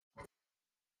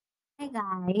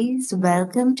guys,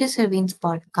 welcome to Servin's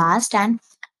podcast. And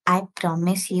I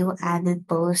promise you, I will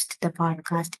post the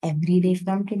podcast every day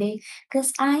from today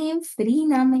because I am free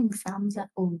now. My exams are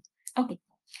over. Okay,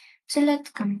 so let's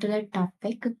come to the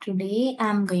topic. Today,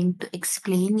 I'm going to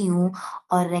explain you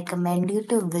or recommend you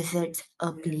to visit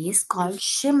a place called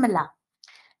Shimla.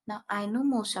 Now, I know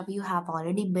most of you have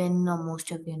already been, or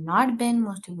most of you not been,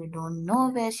 most of you don't know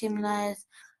where Shimla is.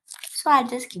 So I'll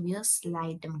just give you a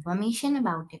slight information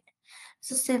about it.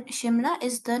 So Shimla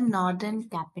is the northern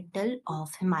capital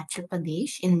of Himachal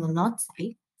Pradesh in the north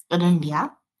side in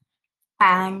India.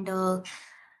 And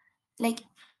like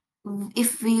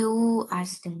if you are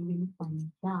staying in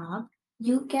Punjab,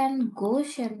 you can go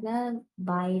Shimla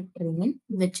by train,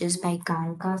 which is by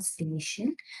Kalka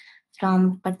station.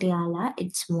 From Patiala,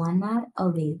 it's 1 hour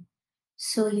away.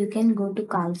 So you can go to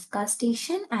Kalka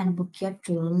station and book your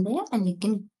train there, and you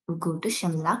can go to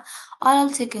Shimla, or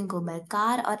else you can go by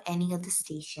car or any other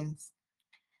stations.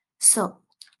 So,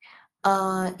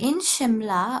 in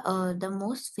Shimla, the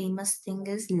most famous thing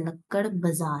is Lakkad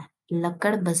Bazaar.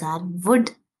 Lakkad Bazaar,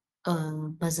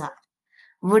 bazaar,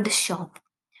 wood shop.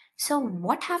 So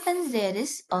what happens there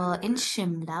is, in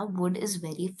Shimla, wood is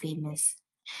very famous.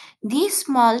 These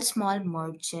small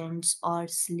merchants or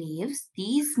slaves,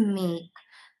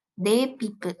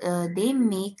 they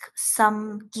make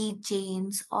some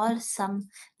keychains or some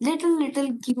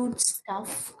little cute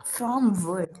stuff from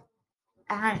wood.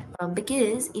 And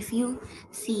because if you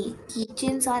see,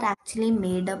 keychains are actually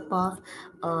made up of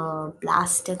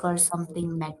plastic or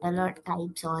something metal or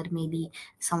types, or maybe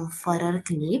some fur or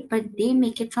clay, but they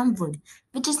make it from wood,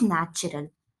 which is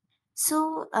natural.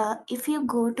 So, if you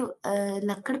go to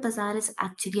Lakkad Bazaar is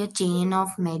actually a chain of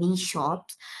many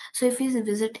shops. So, if you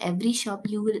visit every shop,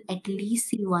 you will at least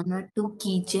see one or two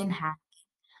keychain hats,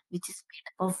 which is made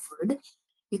up of wood.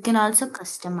 You can also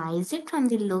customize it from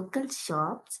the local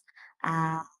shops.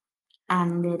 Uh,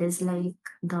 and there is like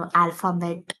the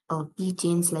alphabet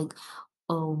keychains like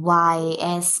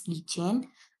YS keychain.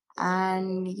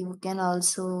 And you can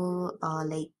also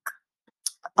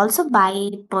also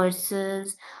buy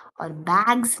purses or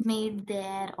bags made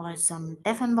there or some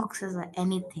tiffin boxes or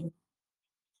anything.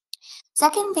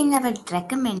 Second thing, I would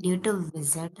recommend you to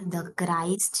visit the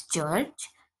Christ Church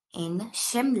in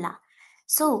Shimla.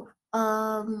 So,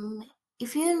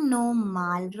 if you know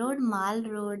Mall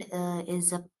Road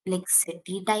is a like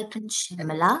city type in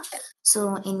Shimla.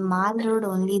 So, in Mall Road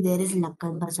only there is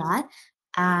Lakkad Bazaar,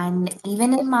 and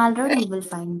even in Mall Road you will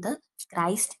find the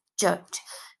Christ Church.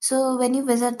 So, when you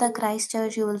visit the Christ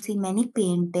Church, you will see many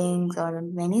paintings or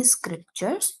many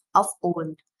scriptures of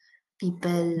old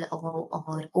people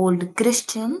or old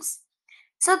Christians.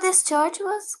 So this church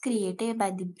was created by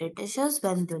the Britishers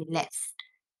when they left.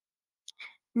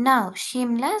 Now,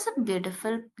 Shimla is a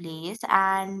beautiful place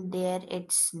and there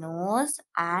it snows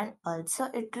and also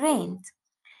it rains.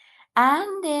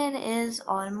 And there is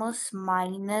almost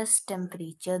minus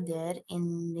temperature there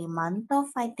in the month of,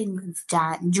 I think, it's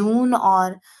June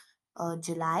or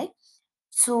July.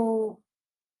 So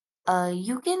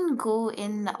you can go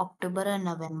in October or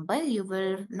November. You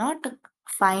will not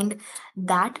find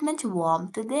that much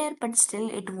warmth there, but still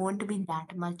it won't be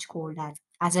that much cold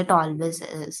as it always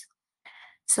is.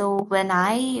 So when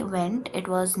I went, it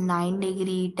was 9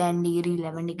 degree, 10 degree,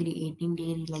 11 degree, 18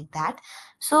 degree like that.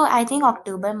 So I think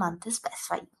October month is best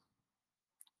for you.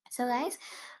 So guys,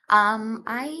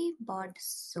 I bought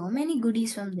so many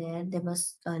goodies from there. There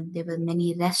were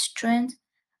many restaurants,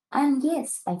 and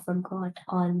yes, I forgot.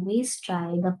 Always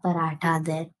try the paratha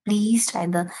there. Please try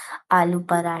the aloo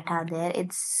paratha there.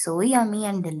 It's so yummy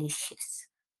and delicious.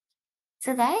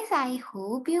 So, guys, I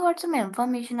hope you got some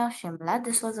information of Shimla.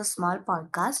 This was a small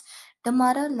podcast.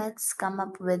 Tomorrow, let's come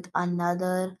up with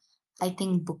another, I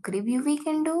think, book review we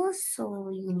can do. So,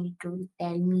 you need to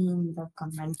tell me in the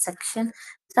comment section.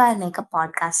 So, I'll make a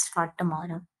podcast for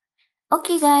tomorrow.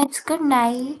 Okay, guys, good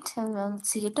night.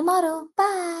 See you tomorrow.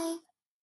 Bye.